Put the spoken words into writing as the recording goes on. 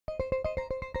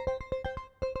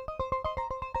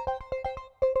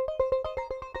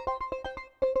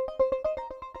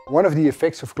One of the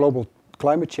effects of global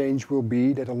climate change will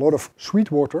be that a lot of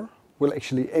sweet water will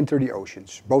actually enter the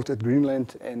oceans, both at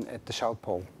Greenland and at the South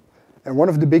Pole. And one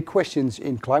of the big questions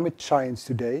in climate science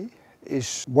today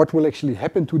is what will actually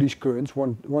happen to these currents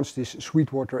once this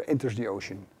sweet water enters the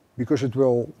ocean. Because it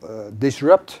will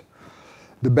disrupt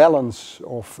the balance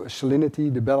of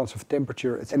salinity, the balance of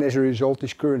temperature, and as a result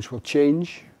these currents will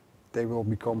change. They will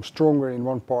become stronger in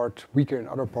one part, weaker in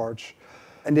other parts,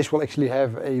 and this will actually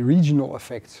have a regional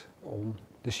effect on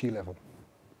the sea level.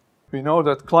 We know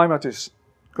that climate is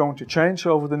going to change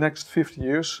over the next 50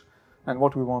 years, and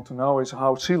what we want to know is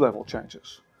how sea level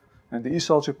changes. And the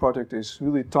eSALSA project is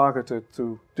really targeted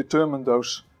to determine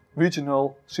those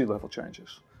regional sea level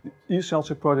changes. The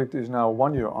eSALSA project is now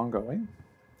 1 year ongoing.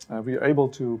 We are able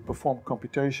to perform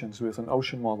computations with an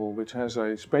ocean model which has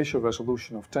a spatial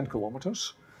resolution of 10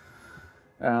 kilometers.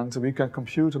 And we can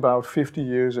compute about 50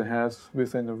 years ahead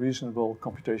within a reasonable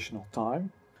computational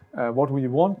time. What we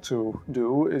want to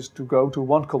do is to go to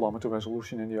 1 kilometer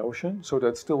resolution in the ocean, so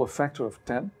that's still a factor of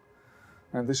 10.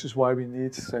 And this is why we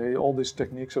need, say, all these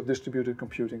techniques of distributed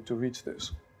computing to reach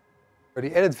this.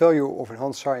 The added value of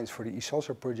enhanced science for the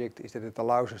eSALSA project is that it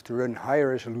allows us to run higher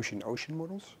resolution ocean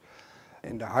models.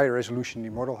 And the higher resolution the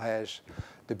model has,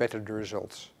 the better the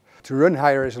results. To run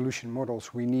higher resolution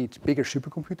models, we need bigger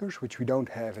supercomputers, which we don't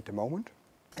have at the moment.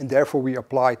 And therefore we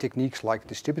apply techniques like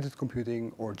distributed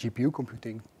computing or GPU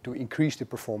computing to increase the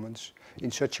performance in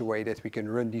such a way that we can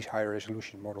run these higher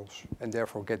resolution models and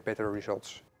therefore get better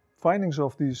results. Findings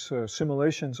of these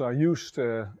simulations are used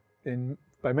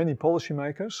by many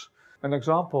policymakers. An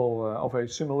example of a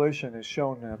simulation is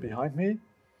shown behind me.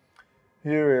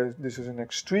 Here, this is an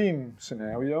extreme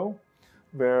scenario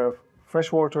where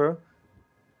freshwater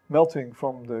melting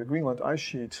from the Greenland ice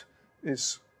sheet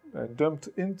is dumped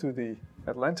into the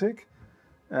Atlantic.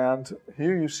 And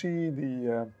here you see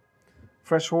the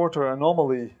freshwater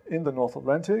anomaly in the North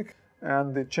Atlantic.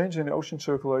 And the change in the ocean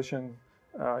circulation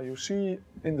you see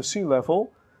in the sea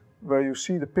level, where you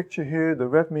see the picture here, the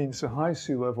red means a high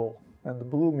sea level and the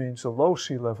blue means a low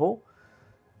sea level.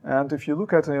 And if you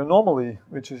look at the anomaly,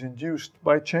 which is induced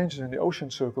by changes in the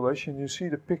ocean circulation, you see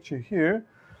the picture here,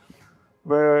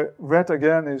 where red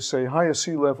again is a higher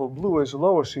sea level, blue is a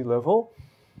lower sea level.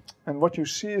 And what you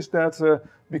see is that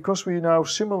because we now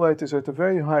simulate this at a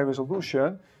very high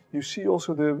resolution, you see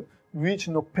also the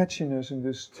regional patchiness in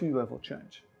this sea level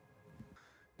change.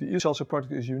 The eSALSA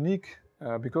project is unique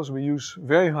because we use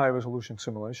very high resolution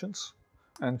simulations.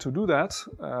 And to do that,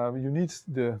 you need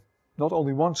not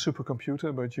only one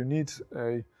supercomputer, but you need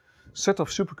a set of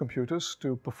supercomputers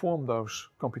to perform those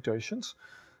computations.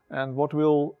 And what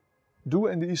we'll do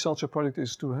in the eSALSA project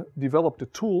is to develop the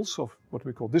tools of what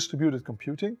we call distributed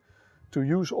computing, to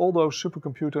use all those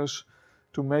supercomputers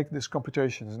to make these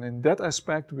computations. And in that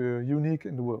aspect, we're unique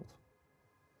in the world.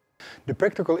 The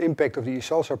practical impact of the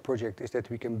eSALSA project is that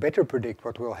we can better predict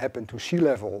what will happen to sea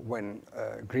level when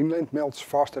Greenland melts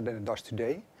faster than it does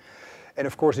today. And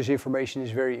of course this information is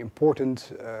very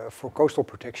important for coastal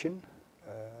protection.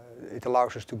 It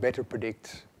allows us to better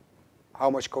predict how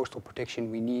much coastal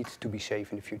protection we need to be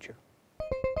safe in the future.